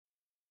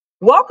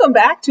Welcome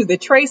back to the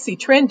Tracie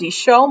Trendy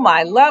Show,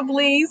 my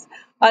lovelies.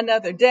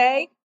 Another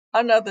day,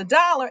 another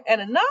dollar,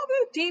 and another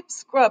deep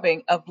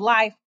scrubbing of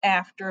life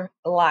after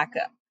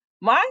lockup.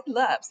 My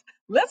loves,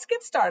 let's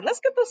get started. Let's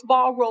get this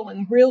ball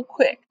rolling real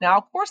quick. Now,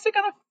 of course, they're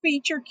going to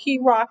feature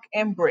Key Rock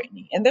and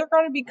Brittany, and they're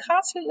going to be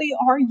constantly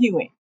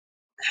arguing,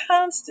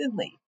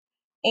 constantly.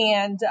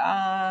 And Key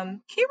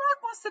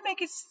Rock wants to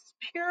make it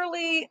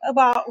purely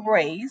about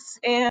race.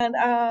 And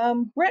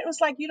Brett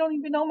was like, "You don't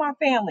even know my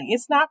family.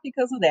 It's not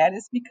because of that.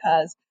 It's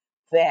because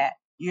that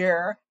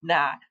you're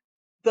not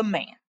the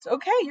man.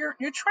 Okay, you're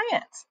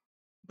trans."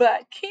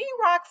 But Key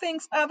Rock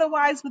thinks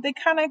otherwise, but they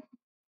kind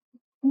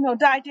of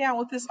die down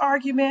with this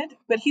argument.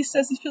 But he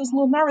says he feels a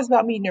little nervous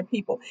about meeting their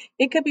people.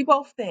 It could be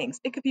both things.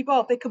 It could be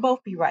both. They could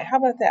both be right. How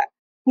about that?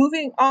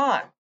 Moving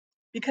on,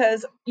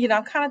 because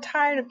I'm kind of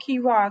tired of Key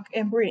Rock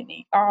and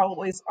Brittany are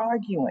always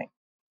arguing.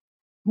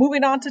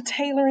 Moving on to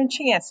Taylor and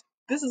Chance.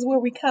 This is where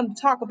we come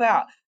to talk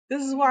about.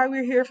 This is why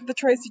we're here for the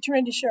Tracie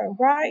Trendy Show,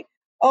 right?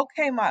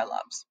 Okay, my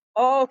loves.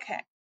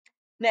 Okay.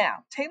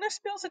 Now, Taylor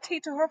spills the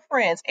tea to her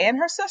friends and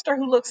her sister,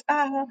 who looks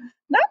not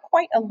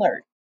quite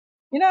alert.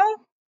 You know,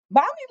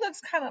 Bobby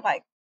looks kind of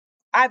like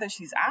either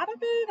she's out of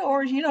it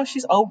or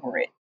she's over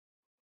it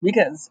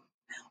because,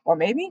 or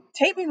maybe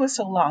taping was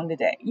so long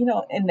today.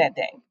 In that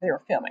day they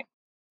were filming.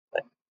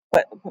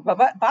 But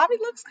Bobby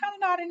looks kind of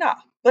not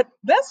enough. But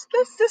let's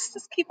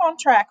just keep on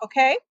track,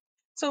 okay?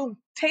 So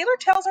Taylor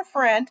tells her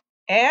friend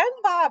and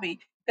Bobby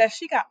that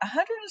she got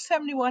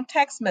 171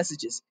 text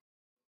messages,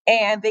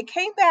 and they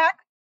came back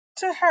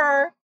to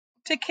her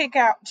to kick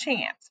out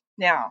Chance.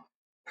 Now,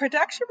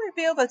 production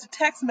revealed that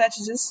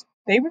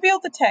they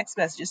revealed the text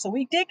messages, so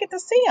we did get to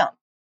see them.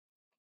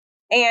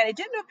 And it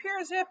didn't appear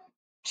as if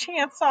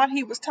Chance thought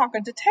he was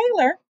talking to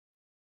Taylor.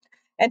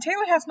 And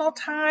Taylor has no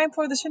time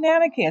for the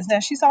shenanigans. Now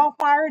she's all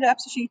fired up,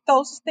 so she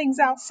throws things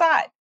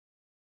outside.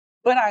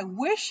 But I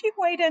wish she'd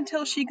waited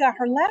until she got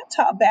her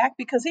laptop back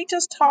because he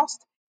just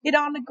tossed it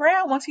on the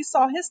ground once he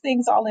saw his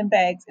things all in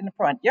bags in the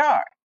front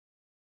yard.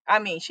 I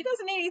mean, she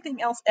doesn't need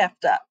anything else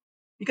effed up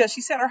because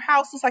she said her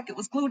house was like it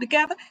was glued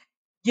together.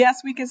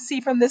 Yes, we can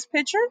see from this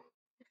picture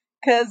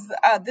because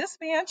this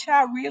man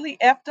child really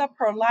effed up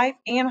her life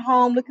and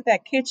home. Look at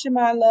that kitchen,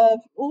 my love.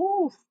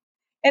 Ooh.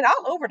 And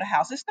all over the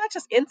house. It's not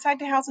just inside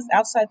the house, it's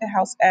outside the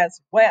house as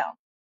well.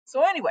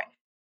 So anyway,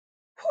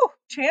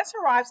 Chance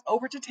arrives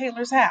over to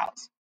Taylor's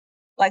house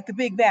like the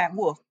big bad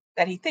wolf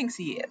that he thinks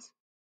he is.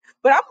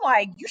 But I'm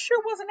like, you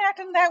sure wasn't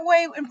acting that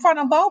way in front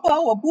of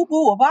Bobo or Boo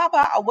Boo or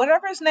Baba or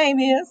whatever his name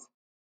is.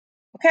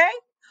 Okay?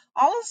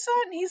 All of a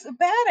sudden, he's a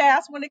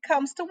badass when it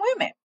comes to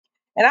women.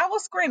 And I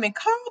was screaming,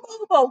 call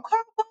Bobo,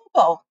 call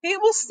Bobo. He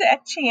will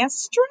set Chance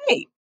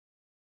straight.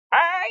 All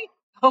right?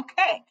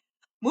 Okay.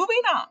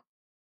 Moving on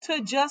to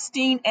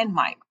Justine and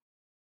Mike.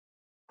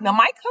 Now,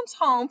 Mike comes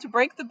home to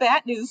break the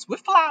bad news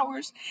with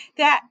flowers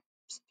that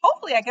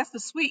hopefully, I guess, to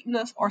sweeten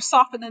us or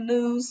soften the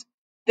news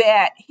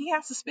that he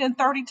has to spend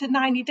 30 to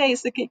 90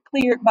 days to get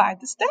cleared by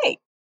the state.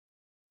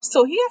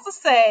 So he has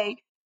to say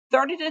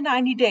 30 to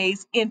 90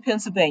 days in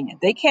Pennsylvania.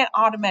 They can't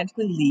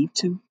automatically leave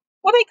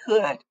well, they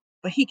could,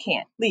 but he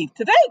can't leave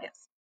to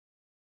Vegas.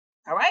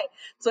 All right.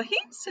 So he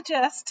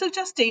suggests to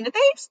Justine that they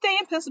stay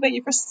in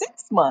Pennsylvania for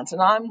 6 months.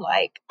 And I'm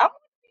like,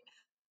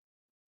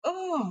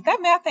 oh,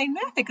 that math ain't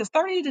math because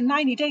 30 to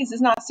 90 days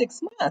is not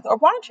 6 months. Or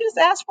why don't you just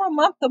ask for a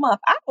month to month?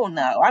 I don't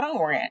know. I don't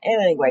rant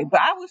anyway.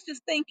 But I was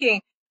just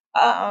thinking,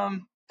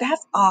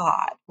 that's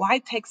odd. Why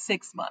take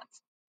 6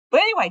 months?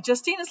 But anyway,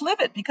 Justine is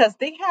livid because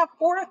they have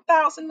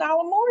 $4,000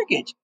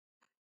 mortgage.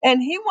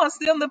 And he wants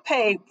them to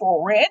pay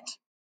for rent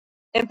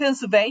in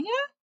Pennsylvania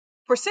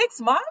for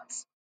 6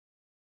 months.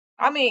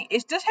 I mean,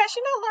 has she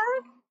not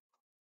learned?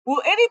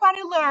 Will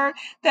anybody learn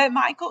that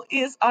Michael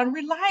is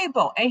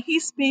unreliable and he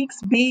speaks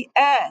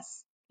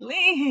BS?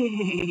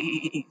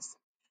 Please.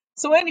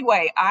 So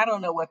anyway, I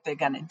don't know what they're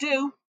going to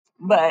do,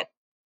 but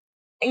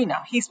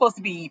he's supposed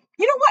to be,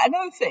 what?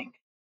 Another thing.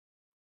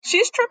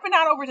 She's tripping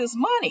out over this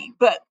money,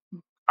 but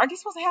aren't they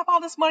supposed to have all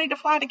this money to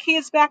fly the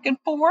kids back and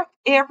forth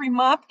every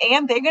month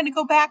and they're going to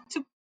go back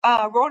to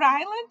Rhode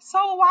Island?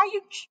 So why are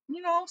you,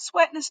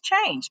 sweating this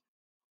change?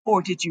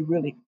 Or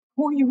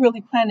were you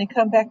really planning to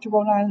come back to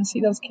Rhode Island and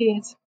see those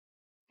kids?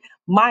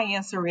 My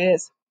answer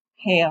is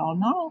hell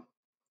no.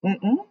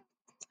 Mm-mm.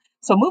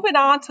 So moving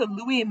on to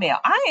Louis and Mel.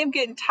 I am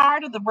getting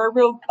tired of the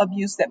verbal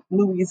abuse that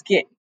Louis is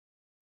getting.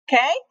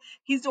 Okay?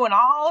 He's doing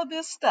all of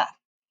this stuff.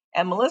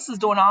 And Melissa's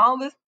doing all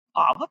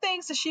the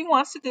things that she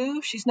wants to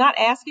do. She's not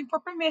asking for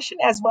permission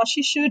as well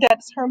she should.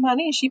 That's her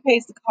money and she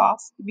pays the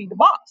cost to be the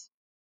boss.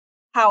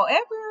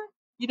 However,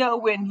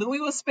 when Louis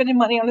was spending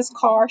money on his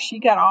car, she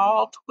got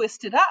all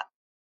twisted up.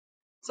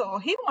 So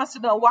he wants to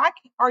know, why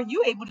are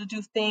you able to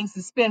do things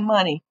and spend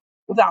money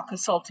without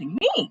consulting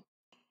me?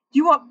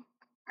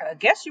 I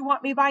guess you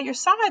want me by your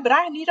side, but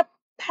I need a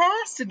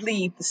pass to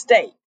leave the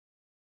state.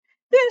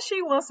 Then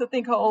she wants to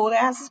think her old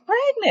ass is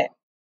pregnant.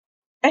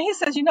 And he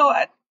says, you know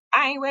what?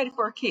 I ain't ready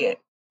for a kid.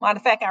 Matter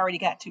of fact, I already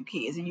got 2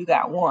 kids and you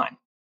got 1.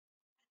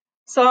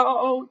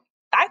 So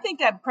I think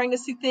that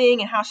pregnancy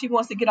thing and how she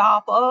wants to get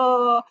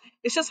off,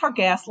 it's just her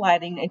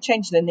gaslighting and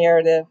changing the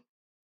narrative.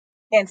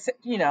 And,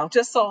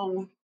 just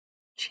so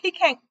he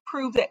can't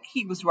prove that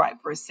he was right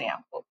for a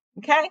sample.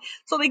 Okay.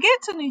 So they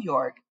get to New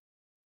York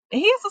and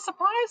he has a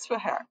surprise for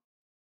her.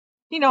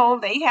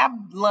 They have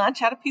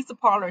lunch at a pizza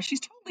parlor and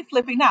she's totally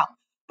flipping out.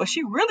 But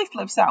she really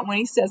flips out when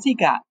he says he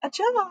got a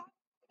job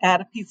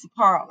at a pizza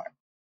parlor.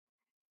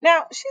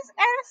 Now she's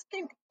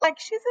asking, like,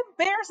 she's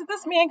embarrassed that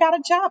this man got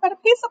a job at a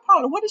pizza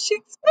parlor. What does she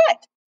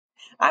expect?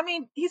 I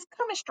mean, he's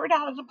coming straight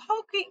out of the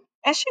pokey,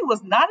 and she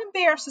was not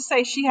embarrassed to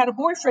say she had a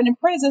boyfriend in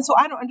prison. So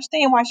I don't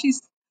understand why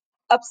she's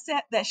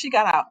upset that she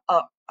got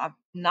a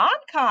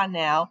non-con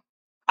now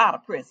out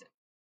of prison.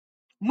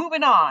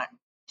 Moving on,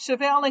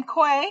 Chevelle and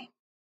Quay,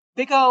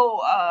 big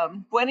old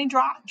wedding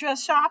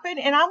dress shopping,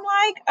 and I'm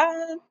like,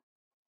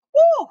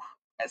 whoo,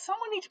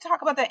 someone needs to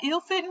talk about that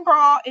ill-fitting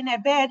bra and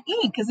that bad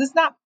ink because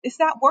it's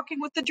not working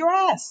with the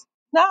dress.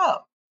 No.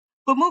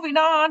 But moving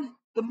on,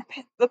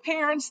 the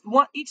parents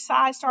want each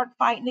side start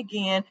fighting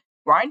again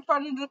right in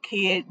front of the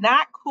kid.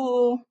 Not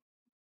cool.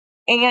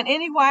 And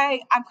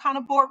anyway, I'm kind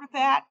of bored with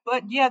that.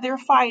 But yeah, they're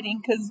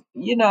fighting because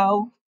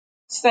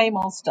same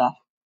old stuff.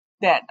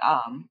 That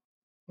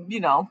you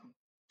know,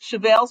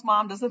 Chevelle's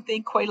mom doesn't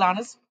think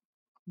Quaylana's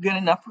good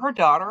enough for her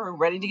daughter or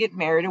ready to get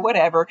married or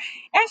whatever,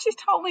 and she's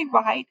totally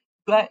right.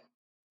 But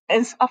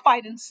as a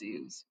fight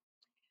ensues.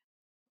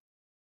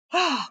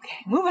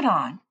 Okay, moving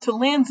on to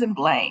Lynn's and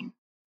Blaine.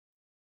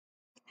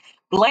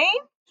 Blaine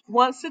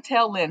wants to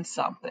tell Lynn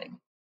something.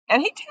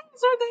 And he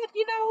tells her that,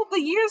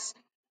 the years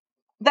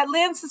that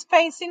Lynn's is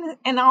facing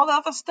and all the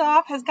other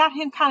stuff has got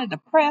him kind of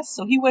depressed.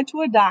 So he went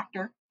to a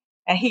doctor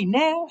and he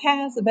now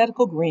has a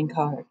medical green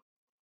card.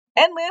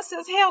 And Lynn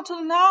says, hell to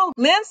the no.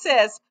 Lynn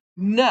says,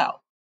 no,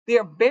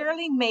 they're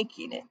barely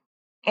making it.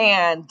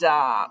 And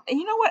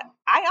you know what?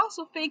 I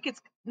also think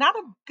it's not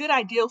a good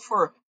idea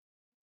for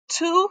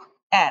two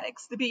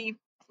addicts to be,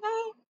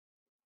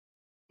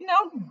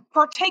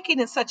 partaking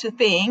in such a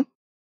thing.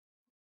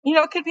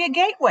 It could be a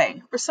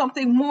gateway for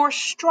something more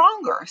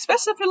stronger,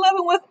 especially if you're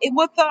living with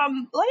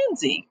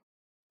Lindsay.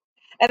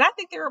 And I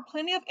think there are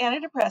plenty of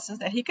antidepressants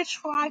that he could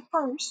try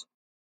first,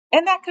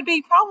 and that could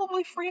be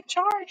probably free of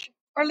charge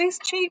or at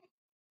least cheap,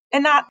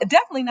 and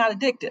definitely not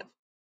addictive.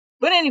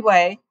 But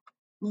anyway,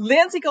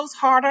 Lindsay goes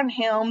hard on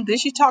him. Then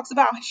she talks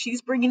about how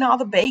she's bringing all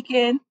the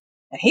bacon,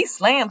 and he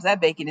slams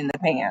that bacon in the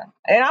pan.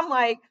 And I'm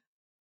like,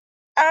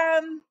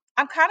 I'm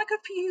kind of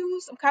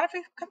confused.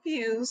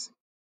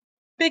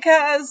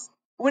 Because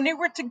when they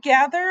were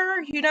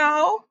together,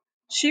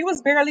 she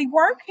was barely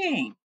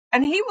working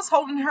and he was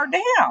holding her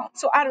down.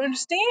 So I don't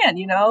understand,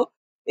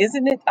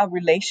 isn't it a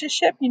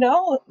relationship?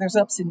 There's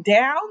ups and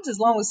downs as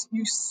long as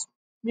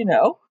you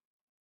know,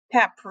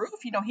 have proof.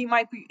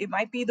 It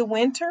might be the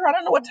winter. I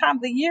don't know what time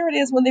of the year it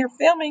is when they're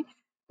filming,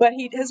 but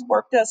his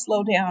work does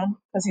slow down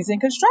because he's in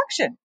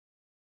construction.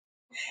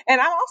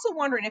 And I'm also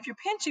wondering if you're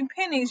pinching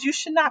pennies, you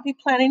should not be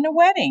planning a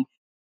wedding,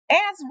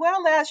 as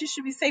well as you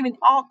should be saving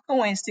all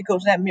coins to go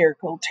to that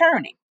miracle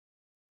attorney.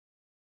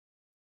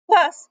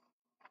 Plus,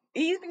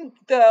 even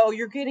though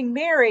you're getting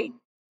married,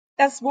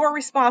 that's more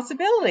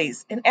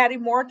responsibilities and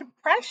adding more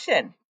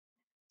depression.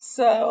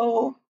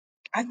 So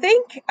I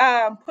think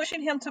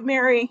pushing him to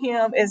marry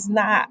him is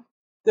not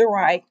the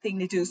right thing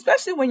to do,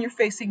 especially when you're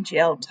facing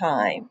jail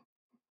time.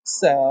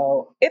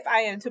 So if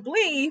I am to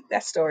believe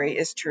that story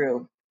is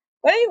true.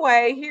 But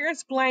anyway,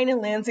 here's Blaine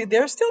and Lindsay.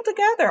 They're still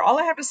together. All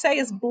I have to say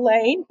is,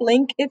 Blaine,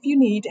 blink if you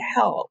need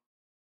help.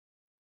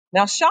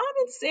 Now, Sean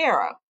and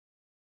Sarah.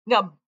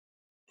 Now,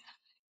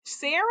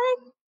 Sarah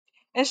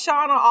and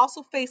Sean are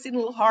also facing a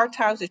little hard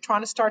times. They're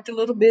trying to start their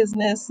little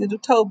business, little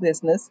toe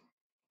business.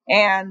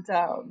 And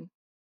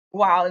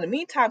while in the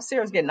meantime,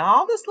 Sarah's getting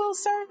all this little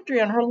surgery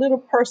on her little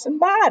person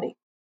body.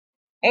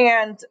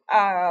 And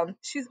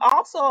she's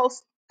also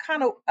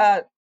kind of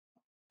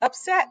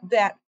upset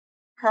that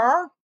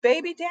her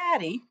baby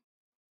daddy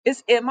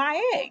is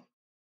MIA.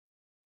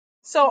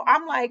 So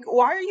I'm like,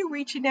 why are you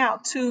reaching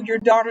out to your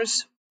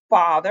daughter's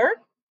father?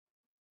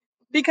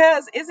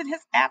 Because isn't his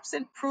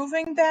absence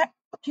proving that,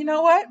 you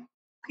know what,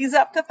 he's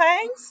up to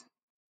things?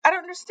 I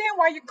don't understand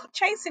why you're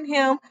chasing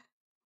him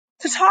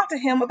to talk to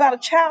him about a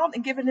child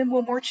and giving him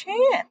one more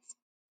chance.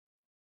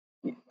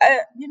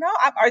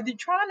 Are they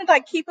trying to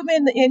like keep him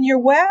in your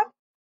web?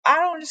 I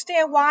don't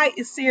understand why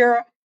is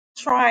Sarah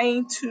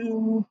trying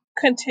to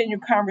continue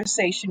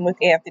conversation with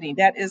Anthony.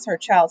 That is her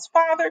child's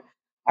father.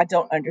 I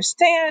don't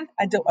understand.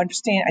 I don't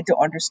understand. I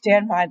don't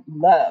understand, my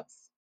loves.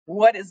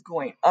 What is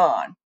going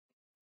on?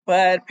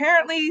 But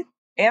apparently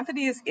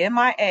Anthony is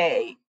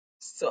MIA.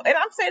 So, and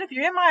I'm saying if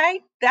you're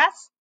MIA,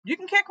 you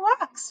can kick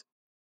rocks.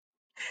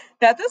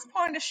 Now, at this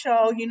point in the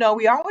show,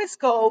 we always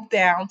go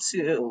down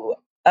to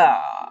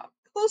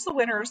who's the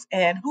winners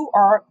and who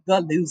are the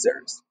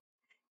losers.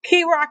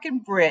 Key Rock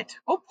and Britt.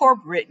 Oh, poor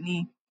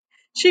Brittany.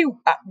 She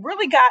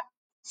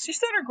she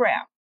stood her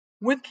ground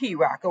with Key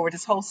Rock over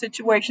this whole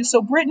situation.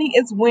 So Brittany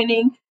is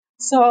winning.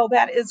 So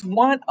that is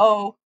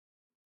 1-0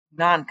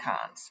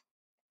 non-cons.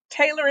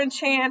 Taylor and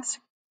Chance,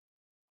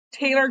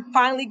 Taylor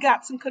finally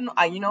got some.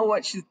 You know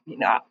what?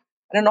 I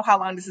don't know how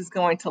long this is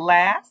going to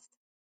last,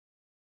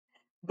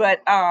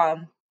 but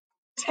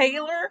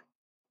Taylor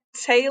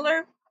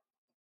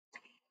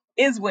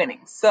is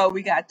winning. So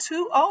we got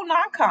 2-0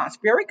 non-cons.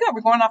 Very good.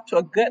 We're going off to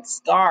a good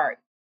start.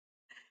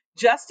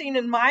 Justine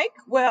and Mike.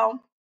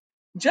 Well,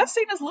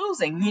 Justine is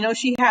losing.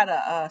 She had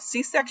a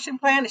C-section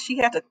plan and she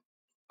had to,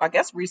 I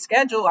guess,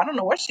 reschedule. I don't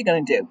know what she's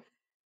going to do.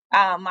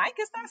 Mike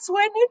is not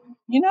sweating it.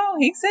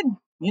 He said,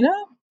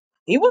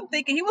 he wasn't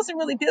thinking. He wasn't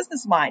really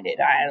business minded.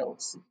 I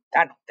don't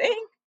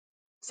think.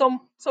 So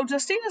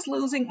Justine is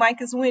losing.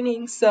 Mike is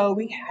winning. So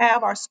we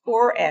have our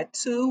score at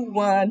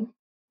 2-1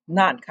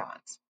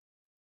 non-cons.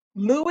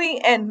 Louie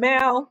and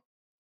Mel.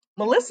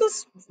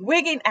 Melissa's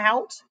wigging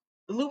out.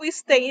 Louis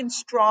staying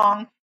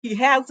strong. He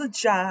has a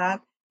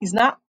job. He's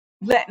not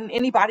letting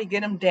anybody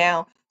get him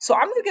down. So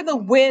I'm going to give the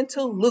win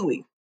to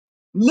Louis.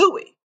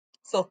 Louis.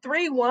 So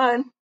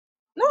 3-1.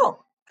 No,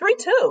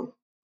 3-2.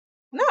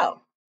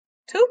 No,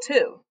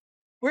 2-2.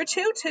 We're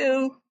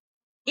 2-2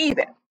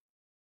 even.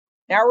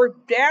 Now we're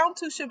down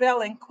to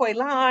Chevelle and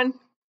Quaylan.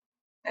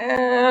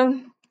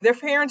 Their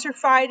parents are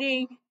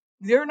fighting.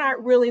 They're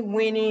not really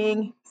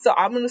winning. So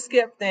I'm going to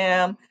skip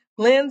them.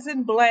 Linz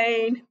and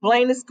Blaine.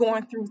 Blaine is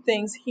going through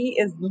things. He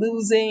is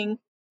losing.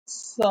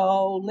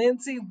 So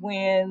Lindsay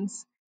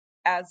wins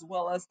as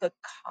well as the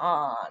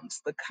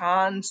cons. The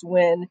cons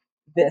win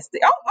this.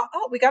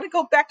 We got to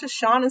go back to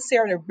Sean and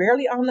Sarah. They're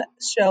barely on the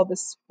show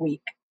this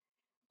week.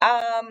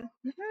 Um,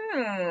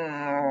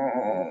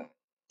 hmm.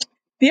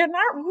 They're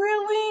not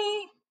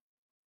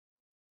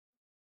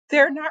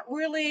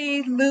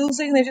really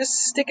losing. They're just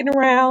sticking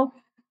around.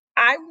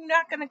 I'm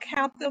not going to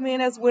count them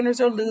in as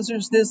winners or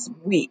losers this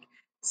week.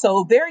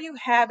 So there you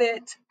have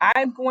it.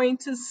 I'm going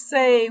to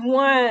say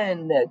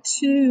 1,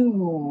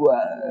 2,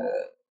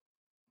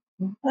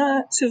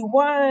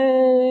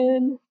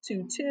 1,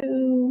 2,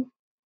 2,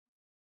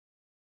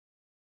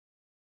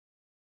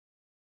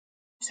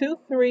 2,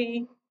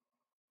 3.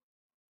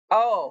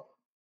 Oh,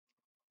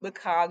 the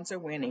cons are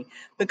winning.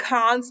 The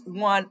cons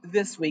won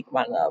this week,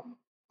 my love.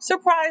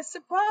 Surprise,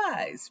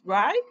 surprise,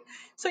 right?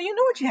 So you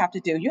know what you have to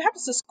do. You have to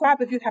subscribe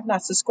if you have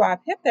not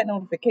subscribed. Hit that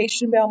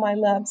notification bell, my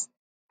loves,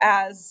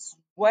 as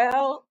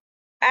well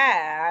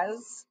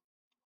as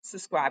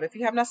subscribe. If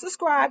you have not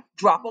subscribed,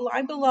 drop a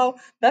line below.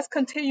 Let's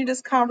continue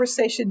this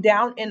conversation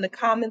down in the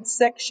comments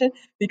section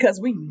because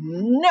we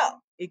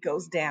know it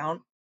goes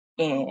down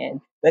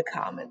in the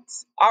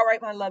comments. All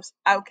right, my loves,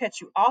 I'll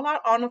catch you all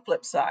out on the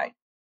flip side.